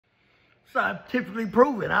Scientifically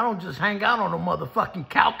proven. I don't just hang out on a motherfucking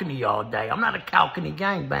Calcony all day. I'm not a Calcony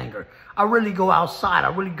gangbanger. I really go outside.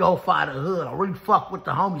 I really go find the hood. I really fuck with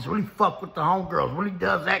the homies. Really fuck with the homegirls. Really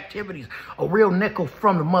does activities. A real nickel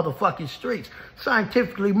from the motherfucking streets.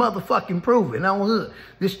 Scientifically motherfucking proven on hood.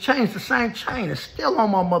 This chain's the same chain. It's still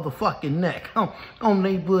on my motherfucking neck. On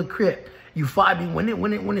neighborhood Crip. You find me when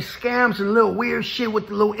it scams and little weird shit with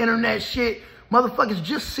the little internet shit. Motherfuckers,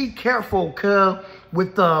 just see careful, cuz,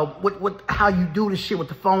 with how you do this shit with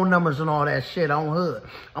the phone numbers and all that shit on hood.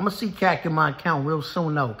 I'm gonna see CAC in my account real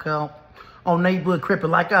soon though, cuz. On neighborhood Crip.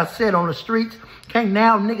 Like I said, on the streets, can't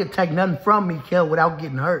now nigga take nothing from me, cuz, without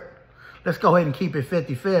getting hurt. Let's go ahead and keep it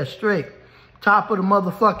 50-50 straight. Top of the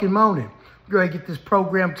motherfucking morning. Go ahead and get this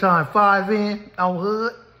program time 5 in on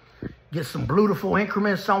hood. Get some beautiful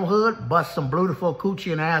increments on hood. Bust some beautiful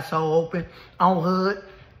coochie and asshole open on hood.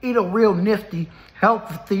 Eat a real nifty,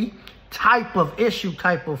 healthy type of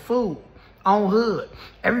food on hood.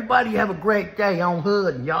 Everybody have a great day on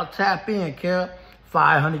hood. And y'all tap in, kid.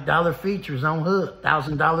 $500 features on hood.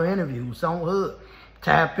 $1,000 interviews on hood.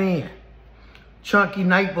 Tap in. Chunky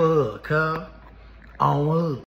neighborhood, cuz. On hood.